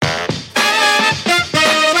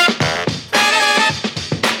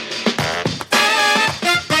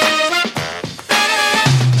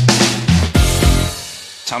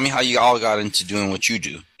how you all got into doing what you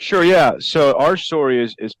do. Sure, yeah. So our story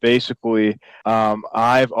is basically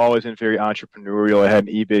I've always been very entrepreneurial. I had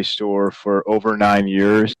an eBay store for over 9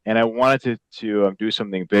 years, and I wanted to do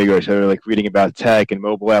something bigger. So I started like reading about tech and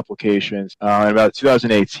mobile applications in about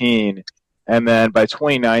 2018, and then by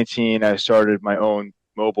 2019 I started my own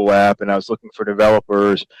mobile app, and I was looking for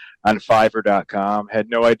developers on Fiverr.com. Had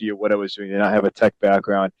no idea what I was doing. Did not have a tech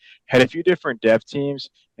background. Had a few different dev teams.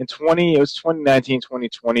 It was 2019,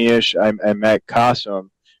 2020-ish. I met Qasim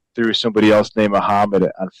through somebody else named Muhammad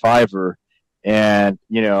on Fiverr. And,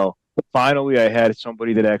 finally I had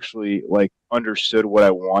somebody that actually like understood what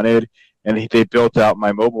I wanted. And they built out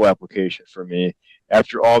my mobile application for me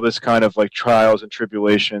after all this kind of like trials and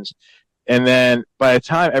tribulations. And then by the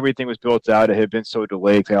time everything was built out, it had been so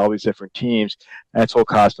delayed. I had all these different teams. And I told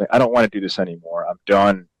Qasim, I don't want to do this anymore. I'm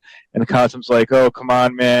done. And Qasim's like, oh, come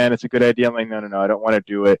on, man. It's a good idea. I'm like, no, I don't want to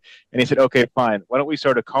do it. And he said, okay, fine. Why don't we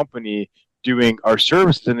start a company doing our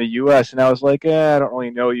services in the U.S.? And I was like, I don't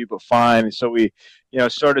really know you, but fine. And so we,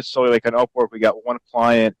 started slowly like on Upwork. We got one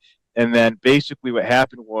client. And then basically what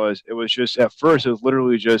happened was it was just at first, it was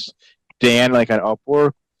literally just Dan like on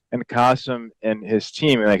Upwork and Qasim and his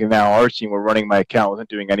team. And like now our team were running my account, wasn't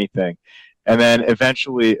doing anything. And then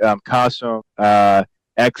eventually Qasim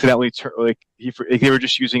accidentally they were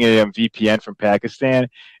just using a VPN from Pakistan,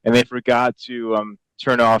 and they forgot to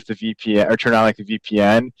turn off the VPN or turn on like the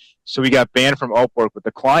VPN. So we got banned from Upwork, but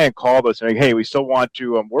the client called us and like, hey, we still want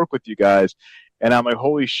to work with you guys. And I'm like,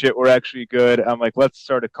 holy shit, we're actually good. I'm like, let's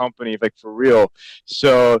start a company like for real.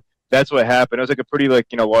 So that's what happened. It was like a pretty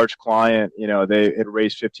large client. They had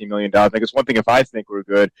raised $15 million. Like it's one thing if I think we're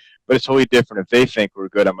good, but it's totally different if they think we're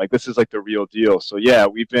good. I'm like, this is like the real deal. So yeah,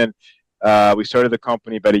 we started the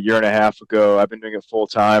company about a year and a half ago. I've been doing it full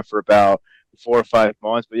time for about 4 or 5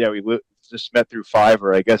 months. But yeah, we just met through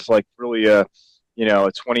Fiverr. I guess like really a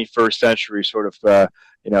 21st century sort of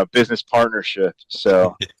business partnership.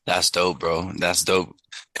 So That's dope, bro. That's dope.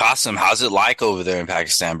 Qasim, how's it like over there in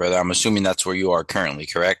Pakistan, brother? I'm assuming that's where you are currently,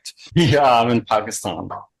 correct? Yeah, I'm in Pakistan.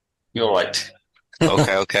 You're right.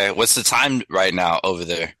 Okay. What's the time right now over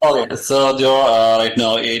there? Okay, so there right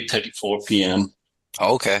now 8:34 p.m.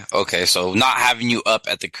 Okay. So not having you up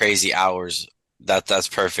at the crazy hours. That's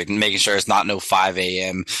perfect. Making sure it's not no 5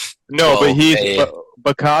 a.m. No,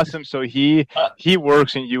 but Qasim, so he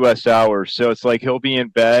works in U.S. hours, so it's like he'll be in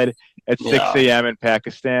bed at 6 a.m. in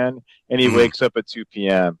Pakistan, and he wakes up at 2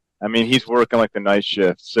 p.m. I mean, he's working like the night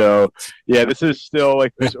shift. So yeah, this is still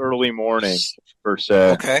like this early morning per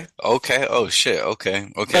se. Okay. Oh shit. Okay.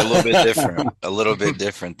 A little bit different. A little bit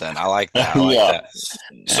different then. I like that. That.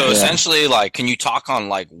 So essentially, like, can you talk on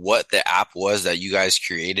like what the app was that you guys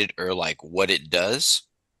created or like what it does?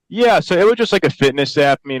 Yeah, so it was just like a fitness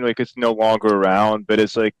app. I mean, like it's no longer around, but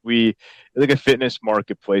it's like like a fitness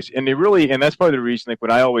marketplace, and and that's part of the reason. Like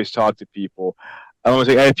when I always talk to people, I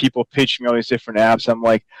have people pitch me all these different apps. I'm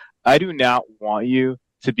like, I do not want you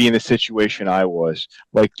to be in the situation I was.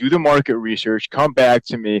 Like, do the market research, come back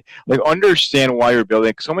to me, like understand why you're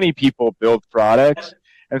building. So many people build products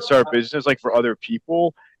and start business like for other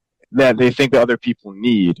people that they think that other people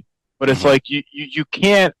need, but it's like you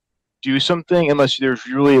can't do something unless there's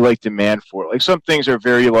really like demand for it. Like some things are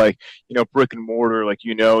very like, brick and mortar, like,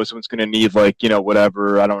 someone's going to need like,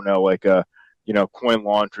 whatever, I don't know, like a, coin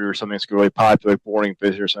laundry or something that's really popular, like boring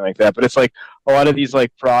business or something like that. But it's like a lot of these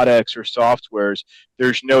like products or softwares,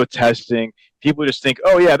 there's no testing. People just think,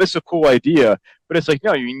 oh yeah, this is a cool idea. But it's like,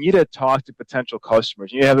 no, you need to talk to potential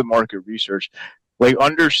customers. You need to have the market research, like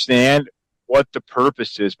understand what the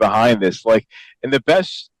purpose is behind this. Like, and the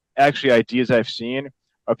best actually ideas I've seen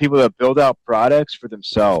are people that build out products for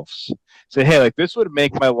themselves. Say, hey, like this would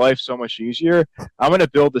make my life so much easier. I'm going to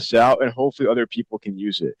build this out and hopefully other people can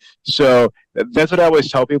use it. So that's what I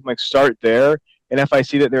always tell people, like start there. And if I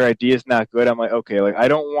see that their idea is not good, I'm like, okay, like I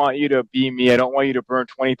don't want you to be me. I don't want you to burn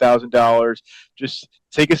 $20,000. Just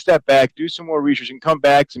take a step back, do some more research and come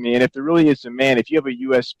back to me. And if there really is demand, if you have a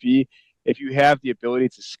USP, if you have the ability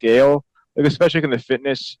to scale, like especially in the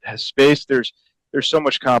fitness space, there's so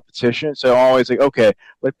much competition. So I'm always like, okay,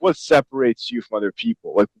 like what separates you from other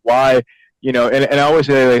people? Like why, and I always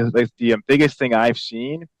say like the biggest thing I've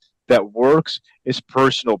seen that works is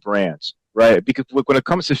personal brands, right? Because when it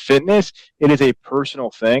comes to fitness, it is a personal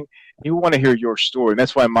thing. People want to hear your story. And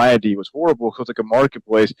that's why my idea was horrible, because it's like a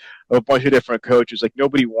marketplace of a bunch of different coaches. Like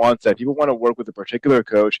nobody wants that. People want to work with a particular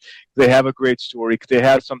coach. They have a great story, because they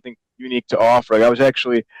have something unique to offer. Like I was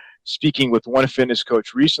actually speaking with one fitness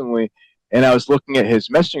coach recently, and I was looking at his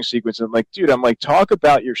messaging sequence, and I'm like, dude, talk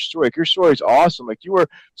about your story. Like, your story is awesome. Like, you were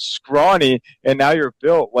scrawny, and now you're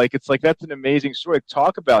built. Like, it's like, that's an amazing story. Like,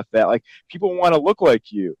 talk about that. Like, people want to look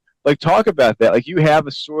like you. like talk about that. Like you have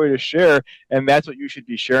a story to share, and that's what you should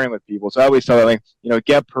be sharing with people. So I always tell them, like,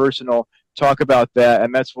 get personal, talk about that,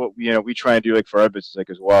 and that's what we try and do like for our business like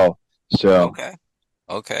as well. So Okay.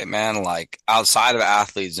 Okay, man. Like outside of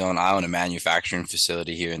Athlete Zone, I own a manufacturing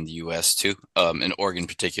facility here in the US too, in Oregon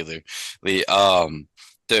particularly.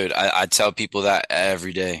 Dude, I tell people that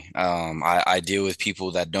every day. I deal with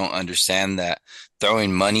people that don't understand that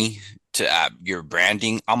throwing money to your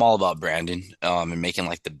branding. I'm all about branding, and making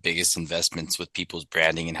like the biggest investments with people's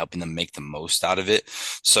branding and helping them make the most out of it.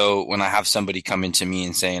 So when I have somebody come into me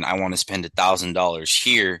and saying, I want to spend $1,000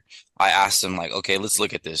 here, I asked them like, okay, let's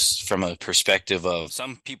look at this from a perspective of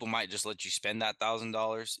some people might just let you spend that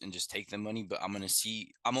 $1,000 and just take the money, but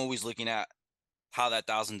I'm always looking at how that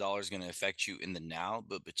 $1,000 is going to affect you in the now,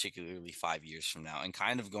 but particularly 5 years from now, and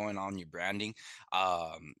kind of going on your branding.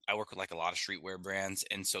 I work with like a lot of streetwear brands,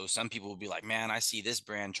 and so some people will be like, "Man, I see this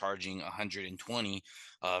brand charging 120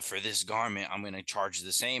 for this garment. I'm going to charge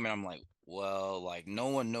the same," and I'm like, "Well, like no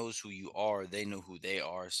one knows who you are; they know who they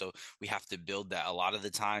are." So we have to build that. A lot of the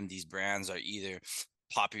time, these brands are either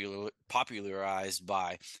popularized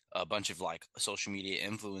by a bunch of like social media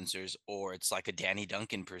influencers, or it's like a Danny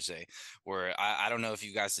Duncan per se, where I don't know if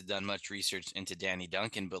you guys have done much research into Danny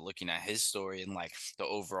Duncan, but looking at his story and like the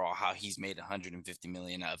overall how he's made 150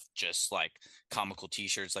 million of just like comical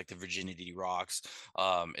t-shirts like the Virginity Rocks.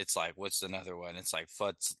 It's like what's another one? It's like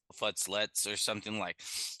Futz Let's or something like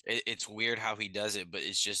it's weird how he does it, but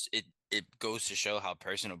it's just it goes to show how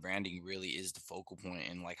personal branding really is the focal point,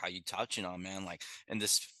 and like how you touching on, man, like in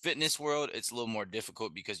this fitness world it's a little more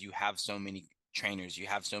difficult because you have so many trainers, you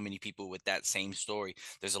have so many people with that same story.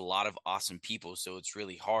 There's a lot of awesome people, so it's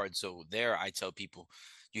really hard. So there I tell people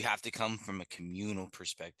you have to come from a communal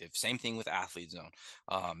perspective. Same thing with Athlete Zone,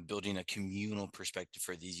 building a communal perspective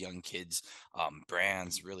for these young kids,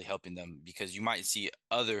 brands really helping them, because you might see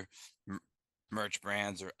other merch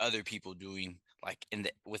brands or other people doing like in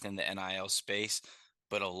the within the NIL space,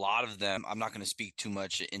 but a lot of them, I'm not going to speak too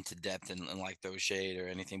much into depth and like throw shade or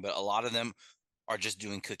anything, but a lot of them are just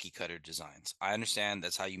doing cookie cutter designs. I understand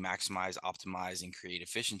that's how you maximize, optimize, and create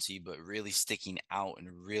efficiency, but really sticking out and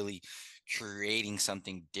really creating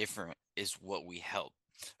something different is what we help,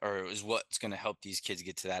 or is what's going to help these kids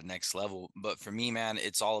get to that next level. But for me, man,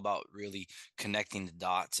 it's all about really connecting the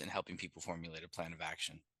dots and helping people formulate a plan of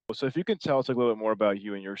action. so if you can tell us like, a little bit more about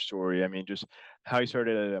you and your story. I mean, just how you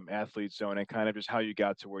started at Athlete Zone and kind of just how you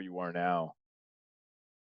got to where you are now.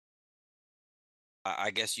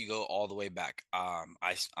 I guess you go all the way back.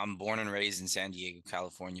 I'm born and raised in San Diego,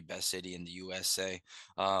 California, best city in the USA.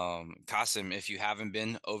 Kasim, if you haven't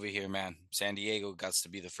been over here, man, San Diego got to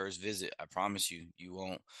be the first visit. I promise you, you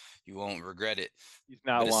won't regret it. He's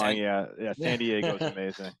not But lying. essentially, Yeah, yeah. San Diego's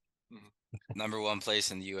amazing. Mhm. number one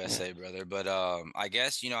place in the USA, brother. But I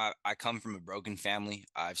guess I come from a broken family.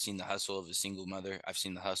 I've seen the hustle of a single mother. I've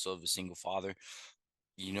seen the hustle of a single father.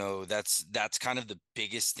 That's kind of the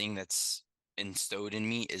biggest thing that's instilled in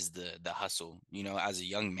me is the hustle. As a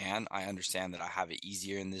young man, I understand that I have it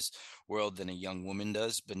easier in this world than a young woman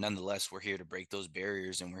does, but nonetheless we're here to break those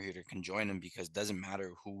barriers and we're here to conjoin them, because it doesn't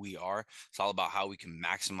matter who we are, it's all about how we can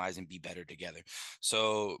maximize and be better together.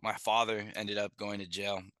 So my father ended up going to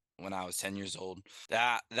jail when I was 10 years old.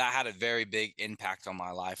 That had a very big impact on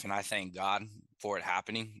my life, and I thank God for it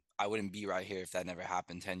happening. I wouldn't be right here if that never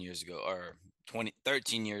happened 10 years ago, or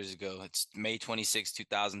 13 years ago. It's May 26,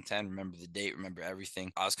 2010. Remember the date, remember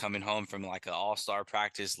everything. I was coming home from like an all-star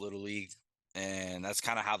practice, little league, and that's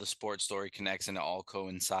kind of how the sports story connects and it all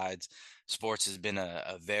coincides. Sports has been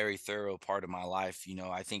a very thorough part of my life.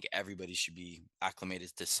 I think everybody should be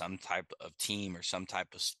acclimated to some type of team or some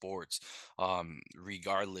type of sports,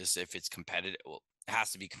 regardless if it's competitive. Well, it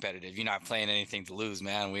has to be competitive. You're not playing anything to lose,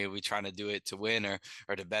 man. We trying to do it to win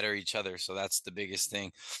or to better each other. So that's the biggest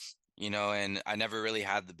thing. And I never really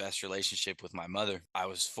had the best relationship with my mother. I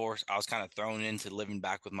was kind of thrown into living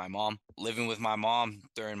back with my mom. Living with my mom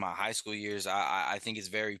during my high school years, I think it's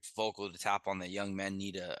very vocal to tap on that young men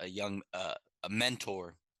need a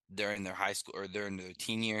mentor during their high school or during their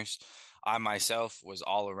teen years. I myself was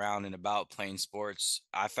all around and about playing sports.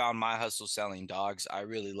 I found my hustle selling dogs. I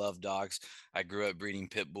really love dogs. I grew up breeding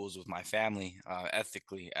pit bulls with my family,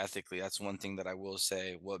 ethically. That's one thing that I will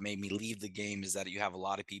say. What made me leave the game is that you have a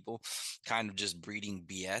lot of people kind of just breeding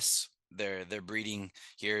BS. They're breeding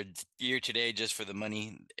here today just for the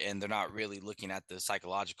money, and they're not really looking at the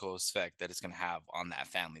psychological effect that it's going to have on that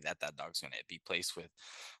family that dog's going to be placed with.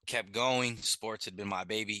 Kept going. Sports had been my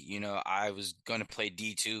baby. I was going to play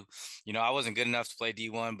D2. I wasn't good enough to play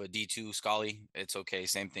D1, but D2 Scully, it's okay.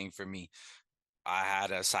 Same thing for me. I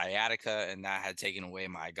had a sciatica, and that had taken away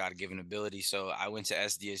my God-given ability. So I went to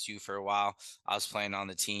SDSU for a while. I was playing on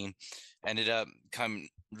the team, ended up come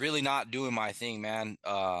really not doing my thing, man.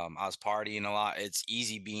 I was partying a lot. It's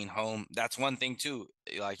easy being home. That's one thing too.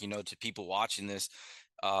 Like, to people watching this,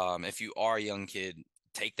 if you are a young kid,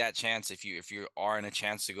 take that chance. If you are in a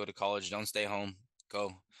chance to go to college, don't stay home.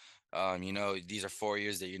 Go. These are 4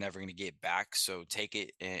 years that you're never going to get back. So take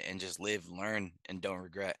it and just live, learn, and don't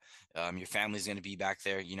regret. Your family's going to be back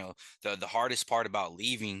there. The hardest part about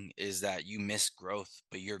leaving is that you miss growth,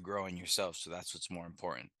 but you're growing yourself. So that's what's more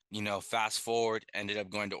important. Fast forward, ended up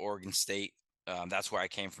going to Oregon State. That's where I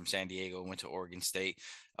came from, San Diego, went to Oregon State,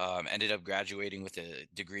 ended up graduating with a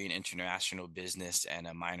degree in international business and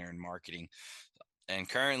a minor in marketing. And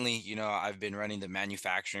currently, I've been running the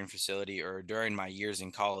manufacturing facility, or during my years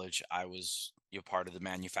in college, I was part of the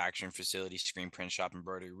manufacturing facility, screen print shop,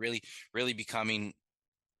 embroidery, really, really becoming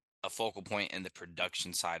a focal point in the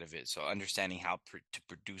production side of it. So understanding how to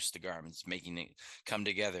produce the garments, making it come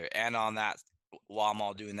together. And on that, while I'm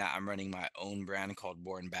all doing that, I'm running my own brand called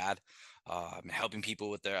Born Bad. Helping people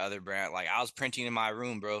with their other brand. Like, I was printing in my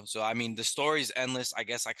room, bro. So I mean, the story's endless. I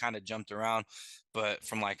guess I kind of jumped around, but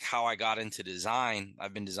from like how I got into design,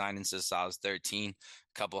 I've been designing since I was 13. A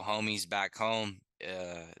couple homies back home,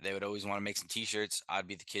 they would always want to make some t-shirts. I'd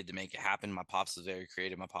be the kid to make it happen. My pops was very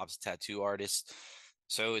creative. My pops a tattoo artist.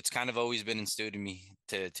 So it's kind of always been instilled in me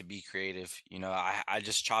to be creative. I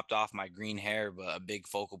just chopped off my green hair, but a big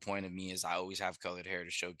focal point of me is I always have colored hair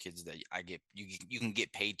to show kids that you can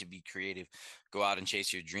get paid to be creative, go out and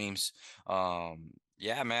chase your dreams.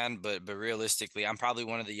 Yeah, man, but realistically, I'm probably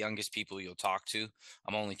one of the youngest people you'll talk to.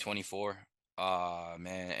 I'm only 24.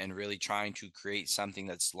 Man, and really trying to create something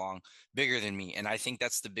that's bigger than me. And I think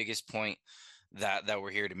that's the biggest point that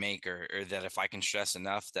we're here to make, or that if I can stress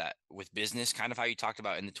enough, that with business, kind of how you talked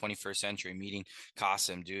about in the 21st century, meeting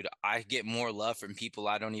Qasim, dude, I get more love from people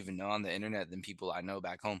I don't even know on the internet than people I know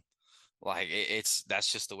back home. Like,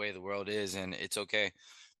 that's just the way the world is, and it's okay.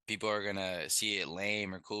 People are gonna see it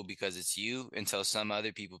lame or cool because it's you, until some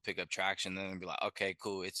other people pick up traction, then they'll be like, okay,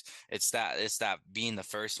 cool. It's that being the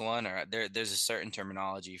first one, or there's a certain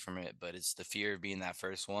terminology from it, but it's the fear of being that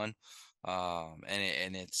first one.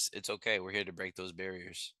 And it's okay. We're here to break those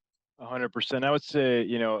barriers. 100%. I would say,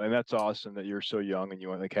 and that's awesome that you're so young and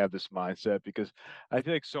you like have this mindset, because I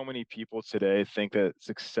feel like so many people today think that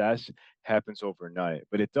success happens overnight,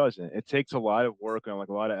 but it doesn't. It takes a lot of work and like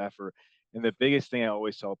a lot of effort. And the biggest thing I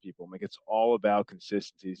always tell people, like, it's all about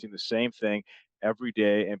consistency. It's doing the same thing every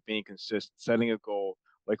day and being consistent, setting a goal.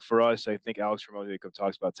 Like for us, I think Alex Ramosi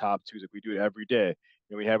talks about top twos. Like we do it every day.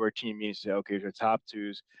 We have our team meetings, say, okay, here's our top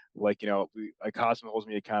twos. Like, like Cosmo holds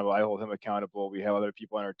me accountable, I hold him accountable. We have other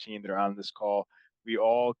people on our team that are on this call. We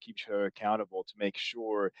all keep each other accountable to make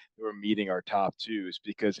sure that we're meeting our top twos,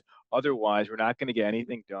 because otherwise we're not going to get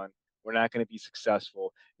anything done. We're not going to be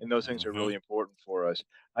successful. And those things are Hmm. really important for us.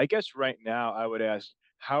 I guess right now I would ask,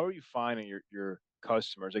 how are you finding your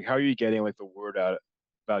customers? Like, how are you getting like the word out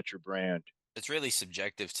about your brand? It's really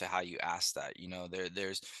subjective to how you ask that.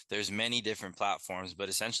 There's many different platforms, but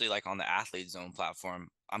essentially, like on the Athlete Zone platform,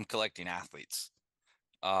 I'm collecting athletes.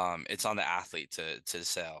 It's on the athlete to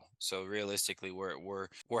sell. So realistically,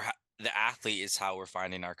 the athlete is how we're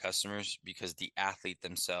finding our customers, because the athlete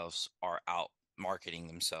themselves are out marketing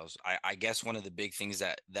themselves. I guess one of the big things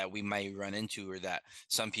that we may run into, or that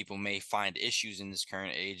some people may find issues in this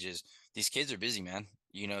current age, is these kids are busy, man.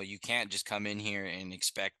 You can't just come in here and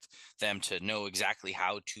expect them to know exactly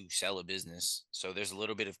how to sell a business. So there's a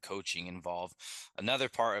little bit of coaching involved. Another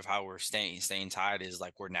part of how we're staying tied is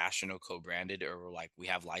like we're national co-branded, or we're like we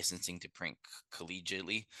have licensing to print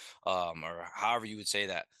collegiately, or however you would say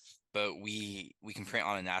that. But we can print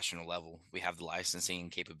on a national level. We have the licensing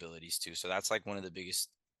capabilities too. So that's like one of the biggest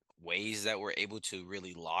ways that we're able to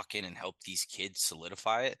really lock in and help these kids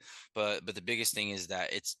solidify it. But the biggest thing is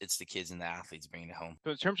that it's the kids and the athletes bringing it home.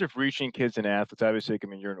 So in terms of reaching kids and athletes, obviously, I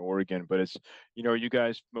mean, you're in Oregon, but it's, you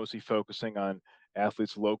guys mostly focusing on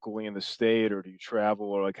athletes locally in the state, or do you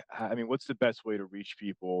travel, or like, I mean, what's the best way to reach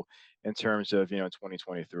people in terms of,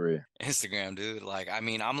 2023? Instagram, dude. Like, I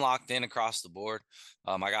mean, I'm locked in across the board.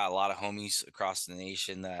 I got a lot of homies across the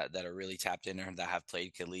nation that are really tapped in there, that have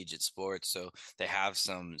played collegiate sports, so they have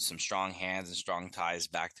some strong hands and strong ties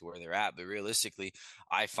back to where they're at. But realistically,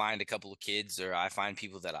 I find a couple of kids, or I find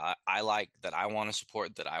people that I like, that I want to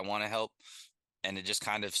support, that I want to help, and it just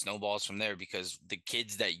kind of snowballs from there, because the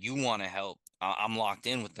kids that you want to help, I'm locked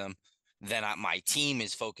in with them. Then my team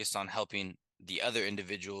is focused on helping the other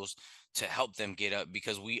individuals to help them get up,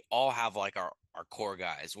 because we all have like our core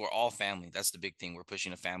guys. We're all family. That's the big thing. We're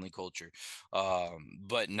pushing a family culture.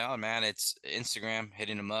 But no, man, it's Instagram,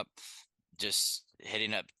 hitting them up, just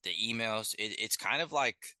hitting up the emails. It's kind of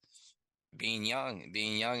like being young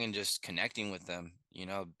and just connecting with them.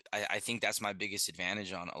 I think that's my biggest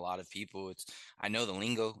advantage on a lot of people. It's I know the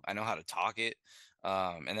lingo, I know how to talk it.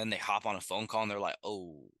 And then they hop on a phone call and they're like,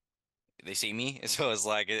 oh, they see me. So it's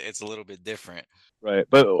like it's a little bit different. Right.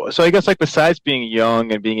 But so I guess like besides being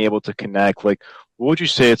young and being able to connect, like what would you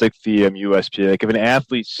say is like the USP? Like if an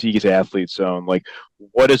athlete sees Athlete Zone, like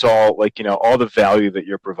what is all like, all the value that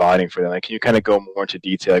you're providing for them? Like can you kind of go more into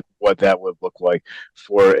detail like what that would look like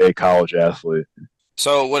for a college athlete?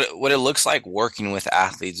 So what it looks like working with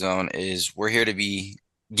Athlete Zone is we're here to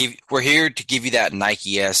give you that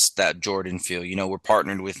Nike-esque, that Jordan feel. We're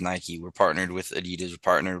partnered with Nike, we're partnered with Adidas, we're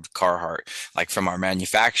partnered with Carhartt, like from our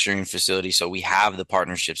manufacturing facility. So we have the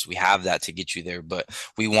partnerships, we have that to get you there, but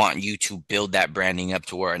we want you to build that branding up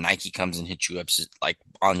to where a Nike comes and hits you up like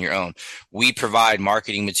on your own. We provide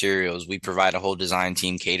marketing materials. We provide a whole design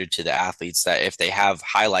team catered to the athletes that if they have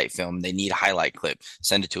highlight film, they need a highlight clip,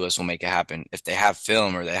 send it to us, we'll make it happen. If they have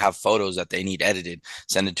film or they have photos that they need edited,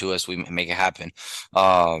 send it to us, we make it happen.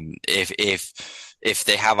 If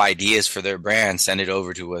they have ideas for their brand, send it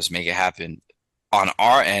over to us, make it happen. On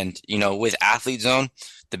our end, with Athlete Zone,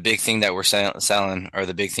 the big thing that we're selling, or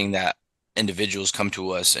the big thing that individuals come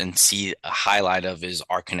to us and see a highlight of, is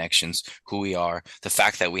our connections, who we are, the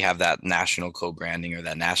fact that we have that national co-branding or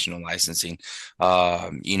that national licensing,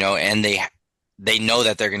 and they know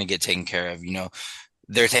that they're going to get taken care of.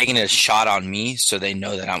 They're taking a shot on me, so they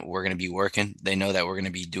know that we're going to be working. They know that we're going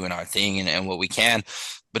to be doing our thing and what we can.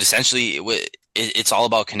 But essentially, it's all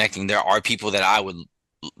about connecting. There are people that would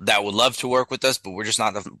love to work with us, but we're just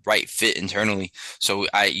not the right fit internally. So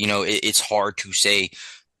it's hard to say.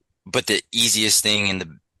 But the easiest thing and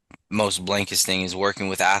the most blankest thing is working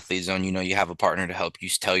with Athlete Zone. You have a partner to help you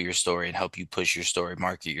tell your story and help you push your story,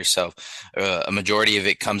 market yourself. A majority of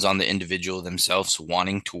it comes on the individual themselves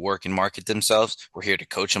wanting to work and market themselves. We're here to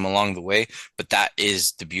coach them along the way, but that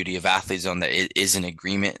is the beauty of Athlete Zone, that it is an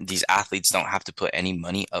agreement. These athletes don't have to put any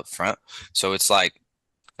money up front. So it's like,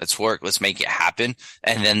 let's work, let's make it happen.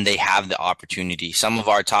 And then they have the opportunity. Some of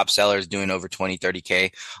our top sellers doing over 20,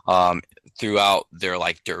 30K throughout their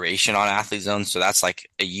like duration on Athlete Zone. So that's like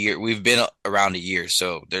a year. We've been around a year.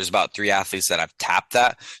 So there's about 3 athletes that have tapped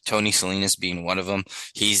that. Tony Salinas being one of them.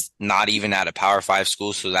 He's not even at a Power 5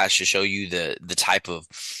 school. So that should show you the type of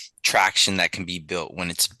traction that can be built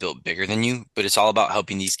when it's built bigger than you. But it's all about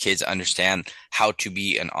helping these kids understand how to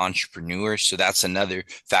be an entrepreneur. So that's another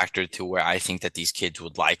factor to where I think that these kids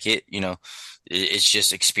would like it. It's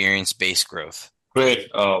just experience-based growth. Great.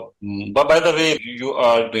 But by the way, you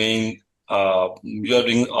are doing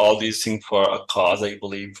all these things for a cause, I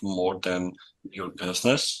believe, more than your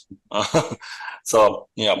business. So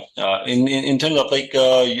yeah, in terms of like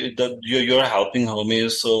you're helping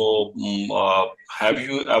homies. So have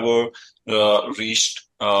you ever reached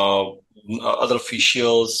other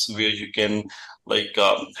officials where you can like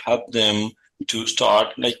help them to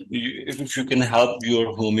start, like if you can help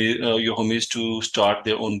your homies to start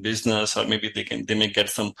their own business, or maybe they may get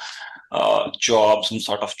some job, some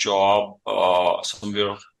sort of job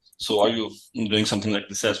somewhere. So are you doing something like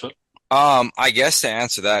this as well? I guess to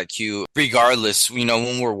answer that, Q, regardless, when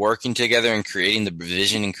we're working together and creating the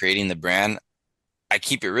vision and creating the brand, I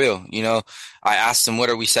keep it real. I ask them,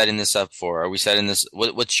 what are we setting this up for? Are we setting this?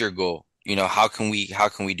 What's your goal? How can we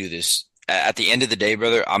do this? At the end of the day,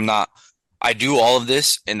 brother, I do all of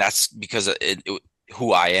this, and that's because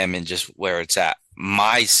who I am and just where it's at.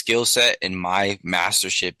 My skill set and my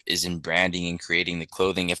mastership is in branding and creating the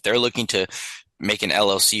clothing. If they're looking to make an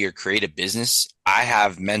LLC or create a business, I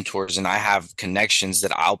have mentors and I have connections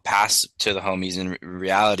that I'll pass to the homies. In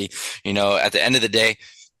reality, at the end of the day,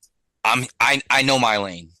 I know my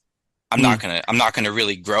lane. I'm not gonna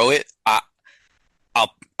really grow it.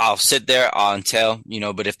 I'll sit there until,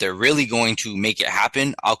 but if they're really going to make it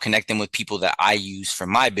happen, I'll connect them with people that I use for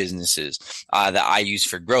my businesses, that I use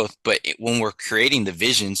for growth. But when we're creating the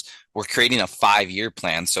visions, we're creating a 5-year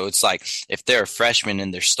plan. So it's like if they're a freshman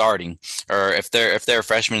and they're starting, or if they're a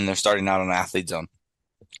freshman and they're starting out on Athlete Zone,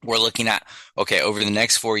 we're looking at, okay, over the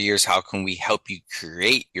next 4 years, how can we help you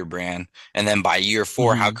create your brand? And then by year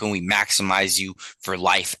 4, how can we maximize you for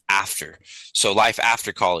life after? So life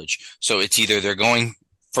after college. So it's either they're going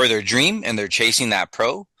for their dream and they're chasing that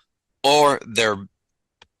pro, or they're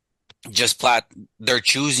just they're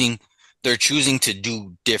choosing to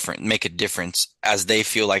do different, make a difference, as they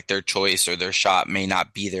feel like their choice or their shot may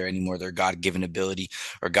not be there anymore. Their God-given ability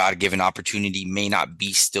or God-given opportunity may not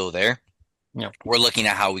be still there. Yeah. we're looking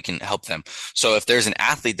at how we can help them. So if there's an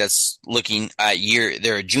athlete that's looking at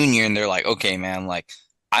they're a junior and they're like, okay, man, like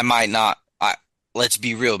I might not, let's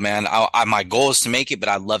be real, man. My goal is to make it, but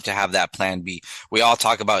I'd love to have that plan B. We all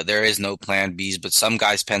talk about there is no plan Bs, but some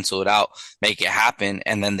guys pencil it out, make it happen,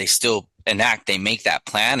 and then they still they make that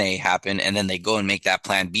plan A happen, and then they go and make that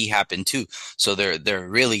plan B happen too. So they're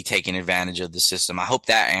really taking advantage of the system. I hope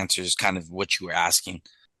that answers kind of what you were asking.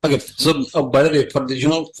 Okay, so by the way,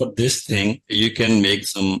 for this thing, you can make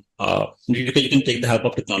some. You can take the help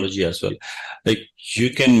of technology as well. Like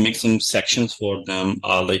you can make some sections for them,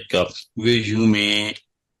 where you may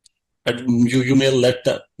you may let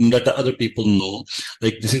the other people know,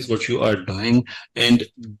 like this is what you are doing, and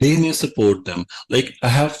they may support them. Like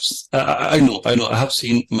I know, I have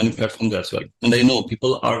seen many platforms as well, and I know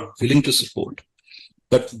people are willing to support,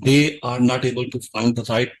 but they are not able to find the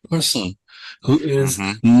right person who is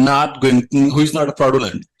who is not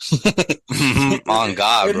fraudulent. On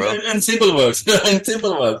God, bro. And simple words. And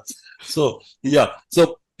simple words. So yeah.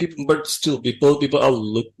 So but still people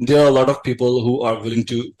are there are a lot of people who are willing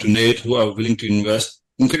to donate, who are willing to invest.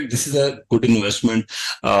 In fact, this is a good investment.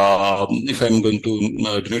 If I'm going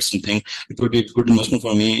to donate something, it would be a good investment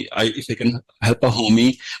for me. If I can help a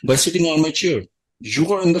homie by sitting on my chair.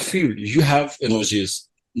 You are in the field. You have energies.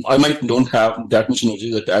 I might don't have that much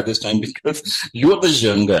energy at this time because you are the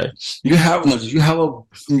young guy. You have energy. You have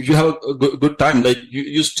a good time. Like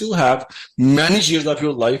you still have many years of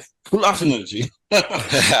your life full of energy. you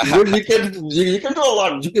can do a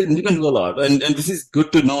lot. You can do a lot. And this is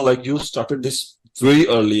good to know. Like you started this very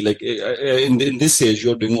early, like in this age,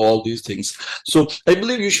 you're doing all these things. So I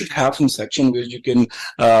believe you should have some section where you can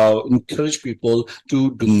encourage people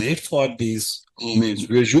to donate for these homies,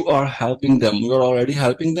 where you are helping them. You are already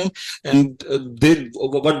helping them, and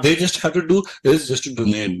what they just have to do is just to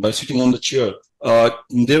donate by sitting on the chair.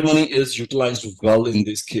 Their money is utilized well in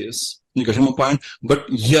this case. You get my point? But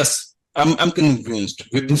yes, I'm convinced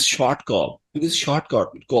with this shortcut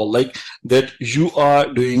call, like that you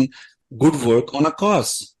are doing good work on a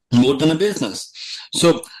cause more than a business.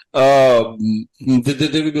 So there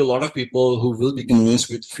will be a lot of people who will be convinced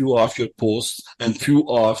with few of your posts and few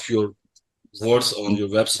of your words on your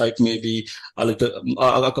website, maybe a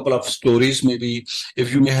couple of stories, maybe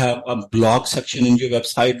if you may have a blog section in your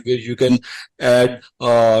website where you can add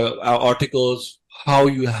articles, how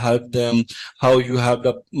you help them, how you help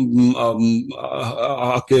the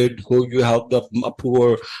a kid, how you help a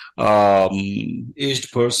poor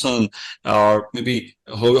aged person, or maybe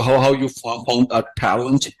how you found a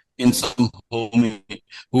talent in some homie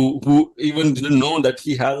who even didn't know that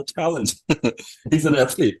he had a talent. He's an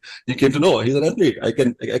athlete. You came to know he's an athlete. I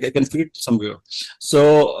can fit it somewhere.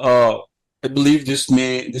 So I believe this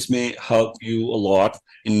may help you a lot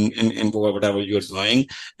in whatever you're doing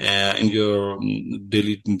in your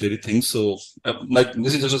daily things. So like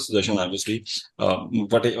this is just a suggestion, obviously.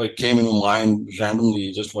 But it came in my mind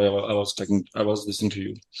randomly just while I was listening to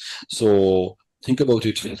you. So think about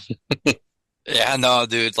it. Yeah, no,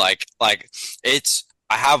 dude, like I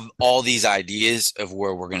have all these ideas of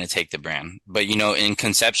where we're going to take the brand. But, in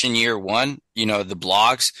conception year one, the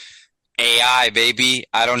blogs, AI, baby.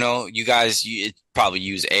 I don't know. You guys probably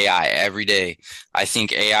use AI every day. I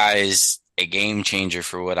think AI is a game changer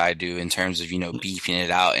for what I do in terms of, beefing it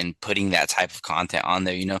out and putting that type of content on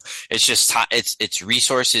there. It's just it's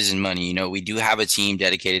resources and money. We do have a team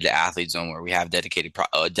dedicated to Athlete Zone where we have dedicated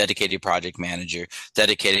project manager,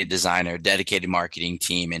 dedicated designer, dedicated marketing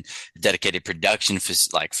team, and dedicated production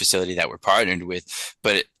facility that we're partnered with.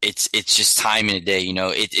 But it's just time in a day.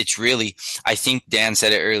 It's really, I think Dan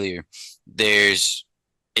said it earlier.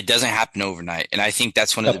 It doesn't happen overnight. And I think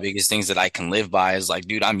that's one of the biggest things that I can live by is like,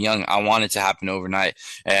 dude, I'm young. I want it to happen overnight.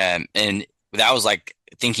 And that was like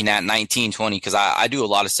thinking at 19, 20, because I do a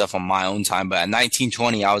lot of stuff on my own time. But at 19,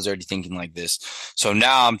 20, I was already thinking like this. So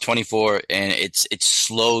now I'm 24 and it's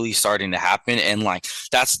slowly starting to happen. And like,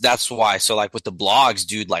 that's why. So like with the blogs,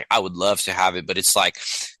 dude, like I would love to have it, but it's like,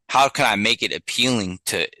 how can I make it appealing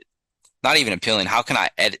to, not even appealing, how can I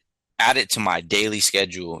add it to my daily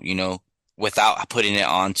schedule, without putting it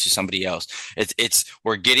on to somebody else?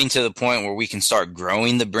 We're getting to the point where we can start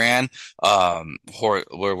growing the brand.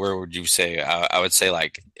 Where would you say? I would say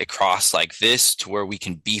like across like this to where we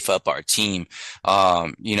can beef up our team.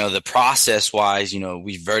 The process wise,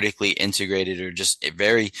 we vertically integrated or just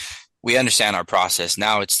we understand our process.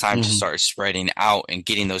 Now it's time to start spreading out and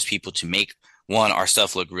getting those people to make, one, our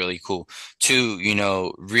stuff look really cool. Two,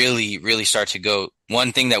 really, really start to go.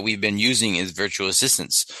 One thing that we've been using is virtual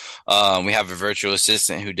assistants. We have a virtual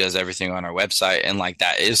assistant who does everything on our website. And like,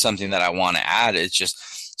 that is something that I want to add. It's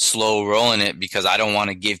just slow rolling it because I don't want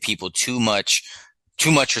to give people too much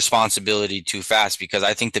responsibility too fast, because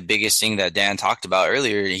I think the biggest thing that Dan talked about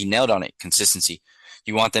earlier, he nailed on it: consistency.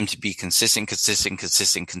 You want them to be consistent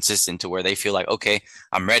to where they feel like, okay,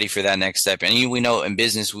 I'm ready for that next step. And we know in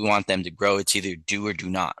business, we want them to grow. It's either do or do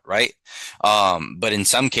not, right? But in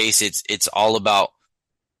some cases, it's all about,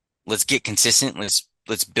 let's get consistent.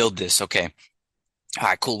 Let's build this. Okay. All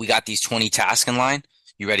right, cool. We got these 20 tasks in line.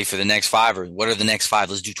 You ready for the next 5? Or what are the next 5?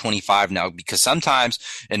 Let's do 25 now. Because sometimes,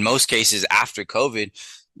 in most cases, after COVID,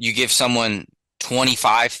 you give someone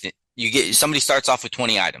 25. Somebody starts off with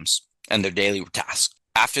 20 items and their daily tasks.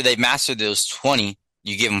 After they've mastered those 20,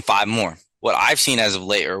 you give them 5 more. What I've seen as of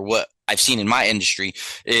late, or what I've seen in my industry,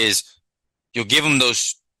 is you'll give them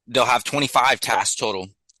they'll have 25 tasks total.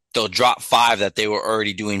 They'll drop 5 that they were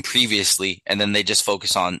already doing previously, and then they just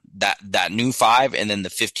focus on that new 5 and then the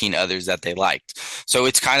 15 others that they liked. So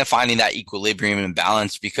it's kind of finding that equilibrium and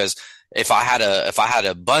balance, because if I had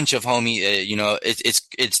a bunch of homies,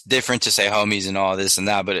 it's different to say homies and all this and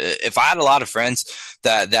that. But if I had a lot of friends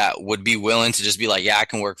that would be willing to just be like, yeah, I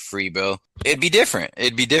can work free, bro, it'd be different.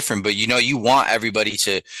 But you want everybody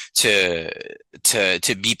to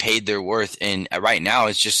be paid their worth. And right now,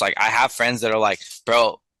 it's just like, I have friends that are like,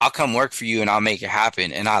 bro, I'll come work for you and I'll make it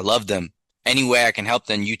happen. And I love them. Any way I can help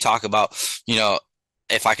them. You talk about,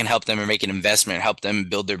 if I can help them or make an investment, help them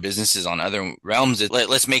build their businesses on other realms,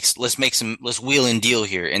 let's wheel and deal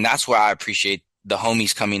here. And that's where I appreciate the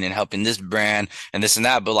homies coming and helping this brand and this and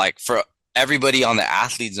that. But like, for everybody on the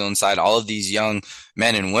Athlete Zone side, all of these young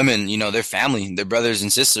men and women, their family, their brothers and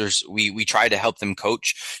sisters, we try to help them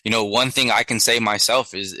coach. One thing I can say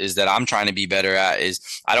myself is that I'm trying to be better at is,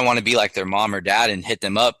 I don't want to be like their mom or dad and hit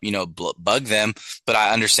them up, bug them. But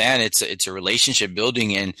I understand it's a relationship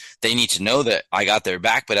building, and they need to know that I got their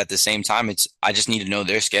back. But at the same time, I just need to know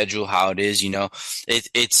their schedule, how it is.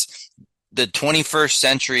 It's the 21st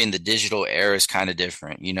century and the digital era is kind of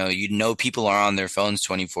different. People are on their phones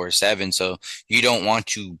 24/7. So you don't want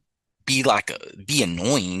to be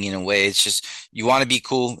annoying in a way. It's just, you want to be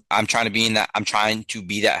cool. I'm trying to be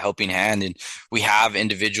that helping hand. And we have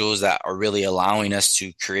individuals that are really allowing us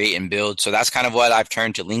to create and build. So that's kind of what I've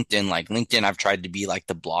turned to LinkedIn. Like LinkedIn, I've tried to be like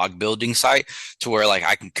the blog building site, to where like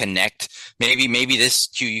I can connect. Maybe this,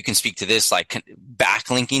 Q, you can speak to this, like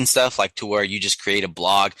backlinking stuff, like to where you just create a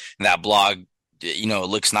blog, and that blog, it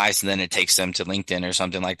looks nice, and then it takes them to LinkedIn or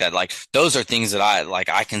something like that. Like, those are things that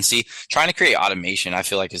I can see. Trying to create automation, I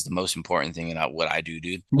feel like, is the most important thing in what I do,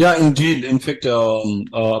 dude. Yeah, indeed. In fact,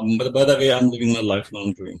 but by the way, I'm living my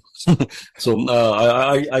lifelong dream. So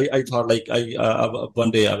I thought, like, one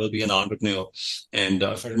day I will be an entrepreneur. And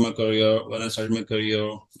when I started my career,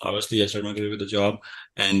 obviously I started my career with a job,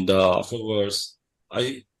 and afterwards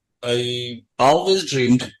I always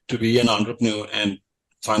dreamed to be an entrepreneur. And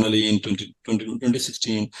finally, in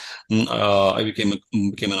 2016, I became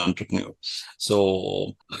an entrepreneur.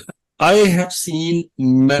 So I have seen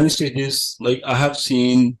many stages. Like, I have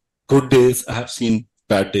seen good days, I have seen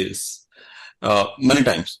bad days, many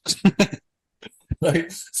times.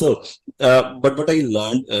 Right? So, but what I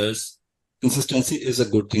learned is, consistency is a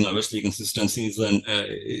good thing. Obviously, consistency is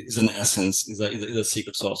an essence, is a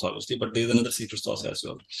secret sauce, obviously. But there's another secret sauce as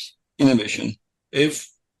well: innovation. If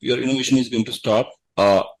your innovation is going to stop,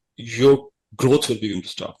 your growth will be going to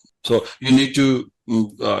stop. So you need to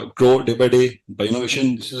grow day by day by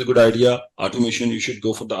innovation. This is a good idea. Automation, you should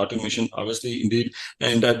go for the automation, obviously, indeed.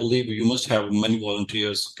 And I believe you must have many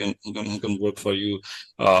volunteers who can work for you.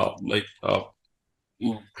 But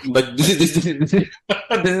this is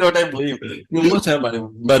what I believe. You must have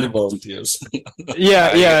many volunteers.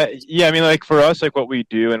 Yeah. I mean, like, for us, like, what we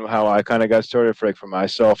do and how I kind of got started for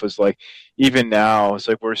myself is, like, even now, it's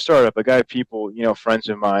like, we're a startup. Like, I have people, friends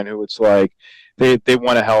of mine who, it's like, they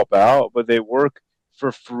want to help out, but they work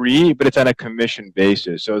for free, but it's on a commission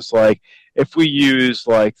basis. So it's like, if we use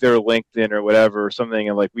like their LinkedIn or whatever or something,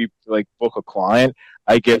 and like we like book a client,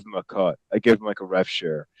 I give them a cut. I give them like a rev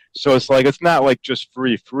share. So it's like, it's not like just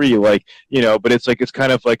free, like, but it's like, it's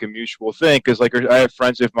kind of like a mutual thing. Cause like, I have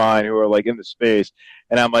friends of mine who are like in the space,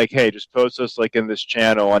 and I'm like, hey, just post us like in this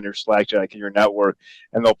channel on your Slack chat, like in your network,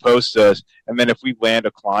 and they'll post us. And then if we land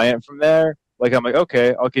a client from there, like, I'm like,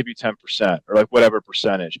 okay, I'll give you 10% or like whatever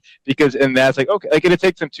percentage, and that's like, okay, like, it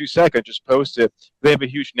takes them 2 seconds, just post it. They have a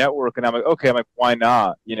huge network, and I'm like, okay, why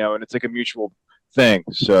not? And it's like a mutual thing.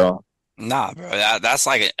 So. Nah, bro, that's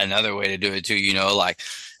like another way to do it too. Like,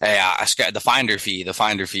 hey, I the finder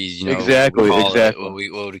fees. Exactly. What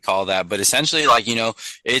we call that. But essentially, like,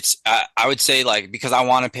 it's I would say, like, because I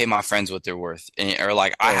want to pay my friends what they're worth, or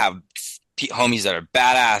like, I have homies that are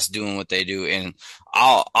badass doing what they do, and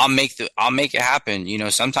I'll make it happen. You know,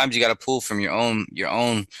 sometimes you got to pull from your own.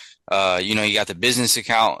 You know, you got the business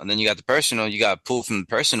account, and then you got the personal. You got to pull from the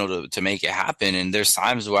personal to make it happen. And there's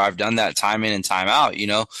times where I've done that time in and time out. You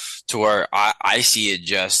know, to where I see it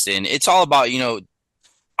just, and it's all about, you know,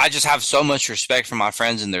 I just have so much respect for my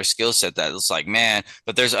friends and their skill set that it's like, man,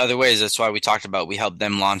 but there's other ways. That's why we talked about, we help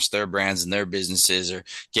them launch their brands and their businesses, or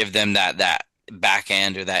give them that back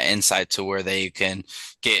end or that insight to where they can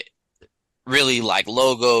get really like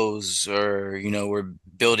logos, or, you know, we're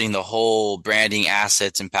building the whole branding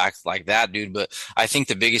assets impact like that, dude. But I think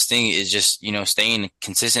the biggest thing is just, you know, staying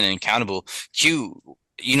consistent and accountable. Q,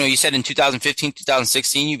 you know, you said in 2015,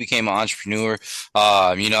 2016, you became an entrepreneur.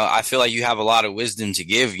 You know, I feel like you have a lot of wisdom to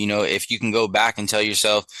give. You know, if you can go back and tell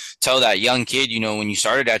that young kid, you know, when you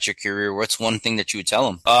started out your career, what's one thing that you would tell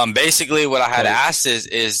him? Basically what I had asked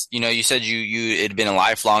is, you know, you said it had been a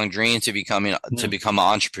lifelong dream to become an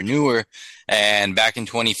entrepreneur. And back in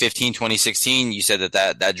 2015, 2016, you said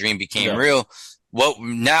that dream became real. What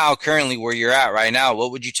now, currently where you're at right now,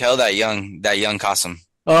 what would you tell that young Qasim?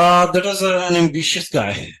 That was an ambitious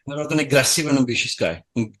guy. That was an aggressive and ambitious guy.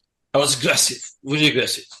 I was aggressive, really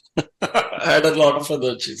aggressive. I had a lot of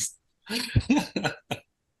allergies.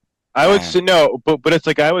 I would say no, but it's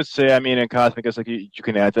like I would say. I mean, in Qasim, I guess like you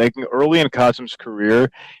can add. Like early in Qasim's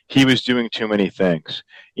career, he was doing too many things.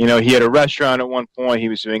 You know, he had a restaurant at one point. He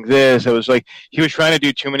was doing this. It was like he was trying to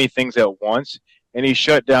do too many things at once, and he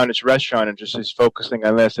shut down his restaurant and just is focusing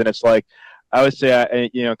on this. And it's like, I would say,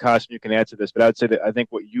 you know, Qasim, you can answer this, but I would say that I think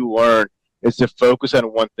what you learn is to focus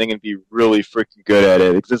on one thing and be really freaking good at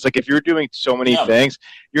it. Because it's like if you're doing so many things,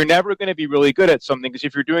 you're never going to be really good at something. Because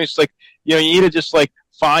if you're doing, it's like, you know, you need to just like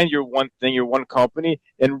find your one thing, your one company,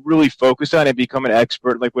 and really focus on it, become an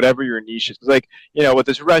expert, like whatever your niche is. It's like, you know, with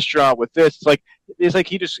this restaurant, with this, it's like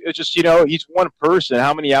it's just, you know, he's one person.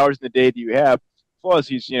 How many hours in the day do you have? Plus,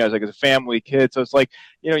 he's, you know, it's like a family kid. So it's like,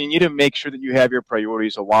 you know, you need to make sure that you have your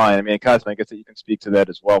priorities aligned. I mean, Qasim, I guess that you can speak to that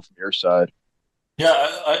as well from your side. Yeah,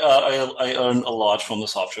 I earned a lot from the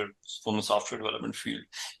software development field,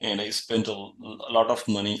 and I spent a lot of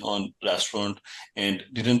money on restaurant and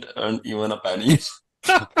didn't earn even a penny.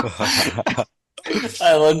 I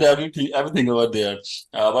learned everything over there.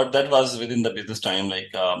 But that was within the business time,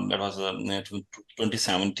 like that was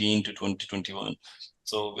 2017 to 2021.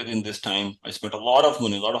 So within this time, I spent a lot of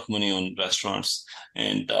money on restaurants.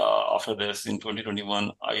 And after this, in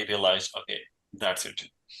 2021, I realized, okay, that's it.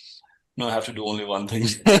 No, I have to do only one thing.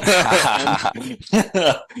 And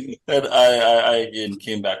I again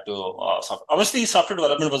came back to software. Obviously, software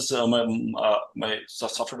development was my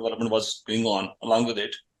software development was going on along with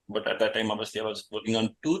it. But at that time, obviously, I was working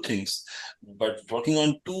on two things, but working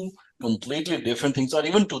on two completely different things, or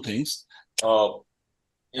even two things,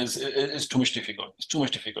 is too much difficult. It's too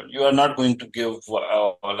much difficult. You are not going to give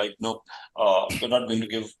you're not going to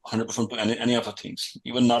give 100% to any of the things,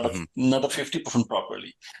 even not a 50%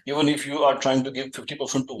 properly. Even if you are trying to give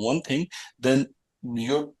 50% to one thing, then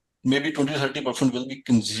your maybe 20-30% will be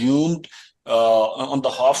consumed on the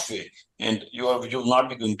halfway, and you will not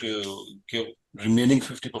be going to give remaining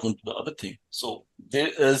 50% to the other thing. So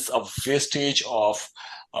there is a wastage of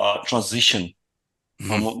transition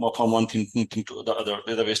from one thing to the other.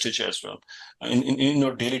 There's a wastage as well in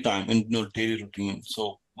your daily time, in your daily routine.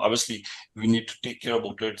 So obviously we need to take care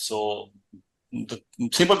about it. So the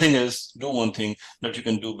simple thing is do one thing that you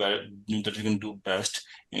can do best,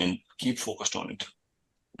 and keep focused on it.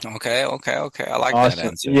 Okay. I like Awesome. that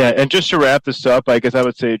answer. Yeah, and just to wrap this up, I guess I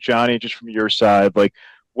would say, Johnny, just from your side, like,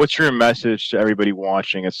 what's your message to everybody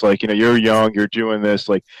watching? It's like, you know, you're young, you're doing this,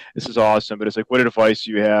 like, this is awesome, but it's like, what advice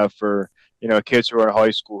do you have for, you know, kids who are in high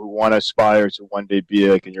school who want to aspire to one day be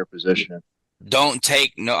like in your position? Don't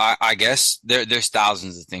take no. I guess there's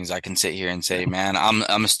thousands of things I can sit here and say, man. I'm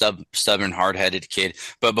a stubborn, hard-headed kid.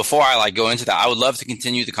 But before I like go into that, I would love to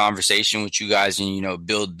continue the conversation with you guys and, you know,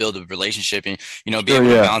 build a relationship and, you know, be able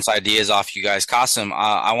to bounce ideas off you guys. Qasim,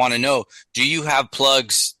 I want to know, do you have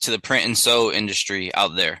plugs to the print and sew industry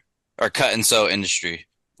out there, or cut and sew industry?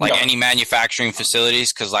 Like any manufacturing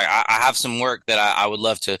facilities? Because like I have some work that I would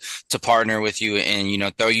love to partner with you and, you know,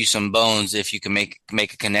 throw you some bones if you can make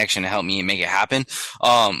a connection to help me make it happen.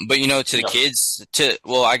 But, you know, to the kids,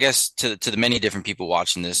 I guess to the many different people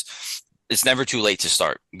watching this, it's never too late to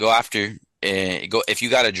start. Go after if you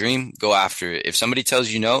got a dream, go after it. If somebody tells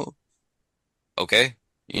you no, okay.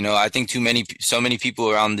 You know, I think so many people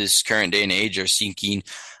around this current day and age are seeking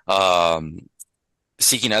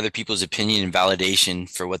other people's opinion and validation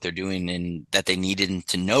for what they're doing, and that they needed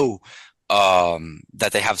to know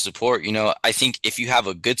that they have support. You know, I think if you have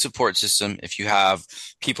a good support system, if you have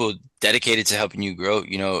people dedicated to helping you grow,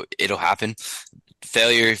 you know, it'll happen.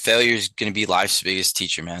 Failure is going to be life's biggest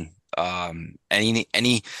teacher, man.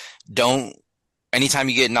 Anytime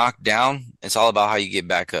you get knocked down, it's all about how you get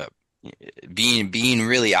back up. Being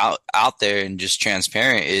really out there and just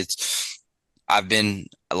transparent.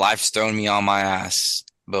 Life's thrown me on my ass,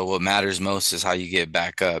 but what matters most is how you get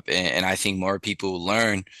back up. And I think more people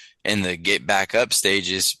learn in the get back up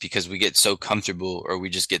stages because we get so comfortable, or we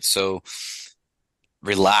just get so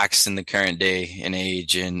relaxed in the current day and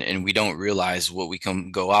age, and we don't realize what we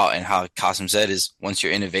can go out. And how Qasim said is, once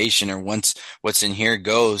your innovation, or once what's in here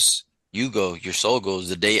goes, you go, your soul goes.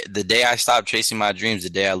 The day I stop chasing my dreams, the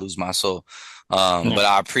day I lose my soul. But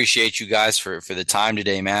I appreciate you guys for the time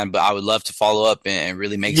today, man. But I would love to follow up and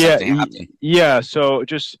really make something happen. Yeah. So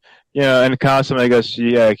just, you know, and Qasim, I guess,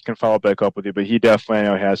 he can follow back up with you, but he definitely,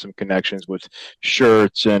 you know, has some connections with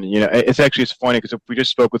shirts. And, you know, it's funny because we just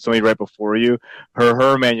spoke with somebody right before you.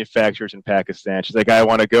 Her manufacturer's in Pakistan. She's like, I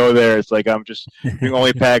want to go there. It's like, I'm just doing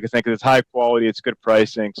only Pakistan because it's high quality, it's good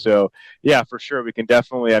pricing. So yeah, for sure, we can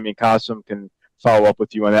definitely, I mean, Qasim can follow up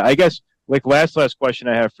with you on that. I guess, like, last question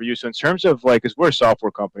I have for you. So in terms of, like, because we're a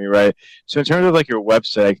software company, right? So in terms of, like, your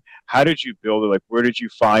website, how did you build it? Like, where did you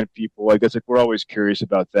find people? I guess, like, we're always curious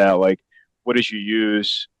about that. Like, what did you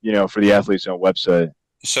use, you know, for the Athletes Zone website?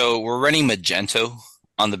 So we're running Magento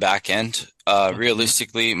on the back end.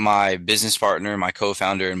 Realistically, my business partner, my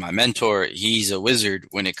co-founder, and my mentor, he's a wizard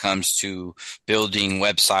when it comes to building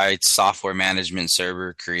websites, software management,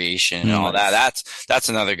 server creation, and all that. That's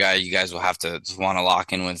another guy you guys will have to want to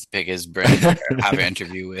lock in with, pick his brain, have an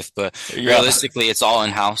interview with. But realistically, it's all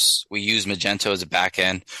in-house. We use Magento as a back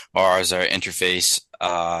end, or as our interface.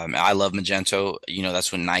 I love Magento. You know,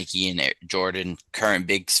 that's what Nike and Jordan, current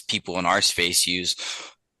big people in our space, use.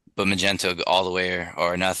 But Magento all the way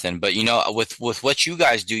or nothing. But, you know, with what you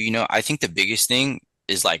guys do, you know, I think the biggest thing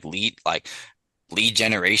is like lead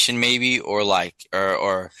generation, maybe,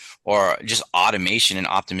 or just automation and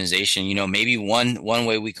optimization. You know, maybe one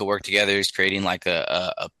way we could work together is creating like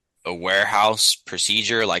a warehouse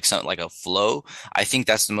procedure, like something like a flow. I think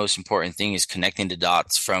that's the most important thing, is connecting the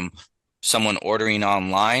dots from someone ordering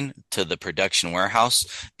online to the production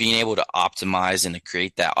warehouse, being able to optimize and to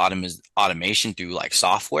create that automation through like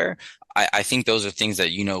software. I think those are things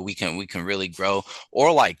that, you know, we can really grow,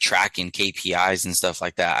 or like tracking KPIs and stuff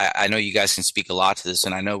like that. I know you guys can speak a lot to this,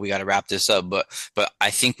 and I know we got to wrap this up, but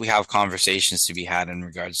I think we have conversations to be had in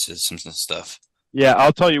regards to some stuff. Yeah,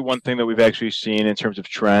 I'll tell you one thing that we've actually seen in terms of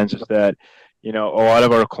trends is that, you know, a lot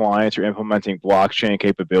of our clients are implementing blockchain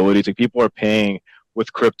capabilities. Like, people are paying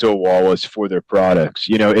with crypto wallets for their products.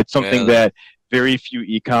 You know, it's something that very few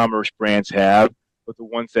e-commerce brands have, but the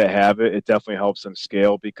ones that have it, it definitely helps them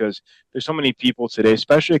scale, because there's so many people today,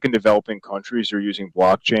 especially like in developing countries, who are using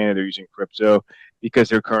blockchain or they're using crypto because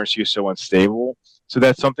their currency is so unstable. So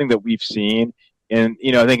that's something that we've seen. And,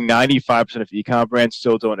 you know, I think 95% of e-com brands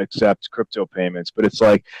still don't accept crypto payments, but it's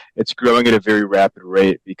like, it's growing at a very rapid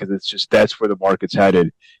rate, because it's just, that's where the market's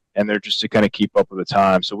headed. And they're just to kind of keep up with the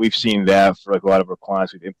time. So we've seen that for like a lot of our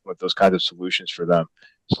clients. We've implemented those kinds of solutions for them.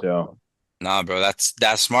 So, nah, bro, that's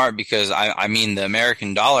smart, because I mean, the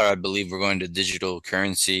American dollar, I believe we're going to digital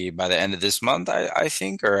currency by the end of this month, I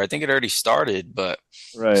think, or I think it already started, but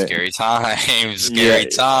scary times,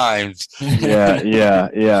 times.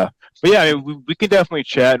 Yeah. But yeah, I mean, we can definitely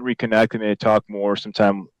chat and reconnect and talk more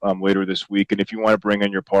sometime later this week. And if you want to bring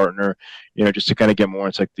in your partner, you know, just to kind of get more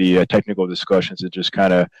into like the technical discussions and just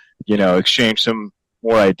kind of, you know, exchange some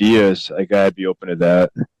more ideas, like, I'd be open to that.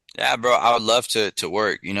 Yeah, bro, I would love to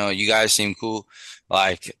work. You know, you guys seem cool.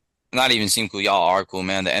 Like, not even seem cool. Y'all are cool,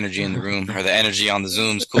 man. The energy in the room, or the energy on the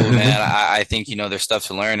Zoom's cool, man. I think, you know, there's stuff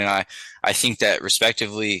to learn. And I think that,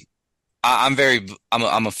 respectively, I'm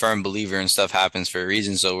a firm believer in stuff happens for a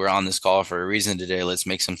reason. So we're on this call for a reason today. Let's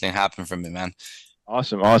make something happen from it, man.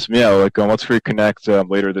 Awesome. Yeah, like, let's reconnect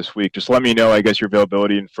later this week. Just let me know, I guess, your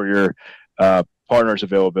availability and for your partner's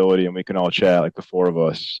availability, and we can all chat, like the four of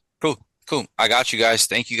us. Cool. I got you guys.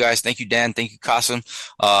 Thank you, guys. Thank you, Dan. Thank you, Qasim.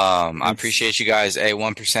 I appreciate you guys.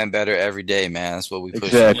 1% better every day, man. That's what we push.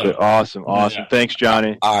 Exactly. Awesome. Yeah. Thanks,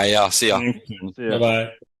 Johnny. All right, y'all. See y'all.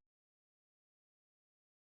 Bye-bye.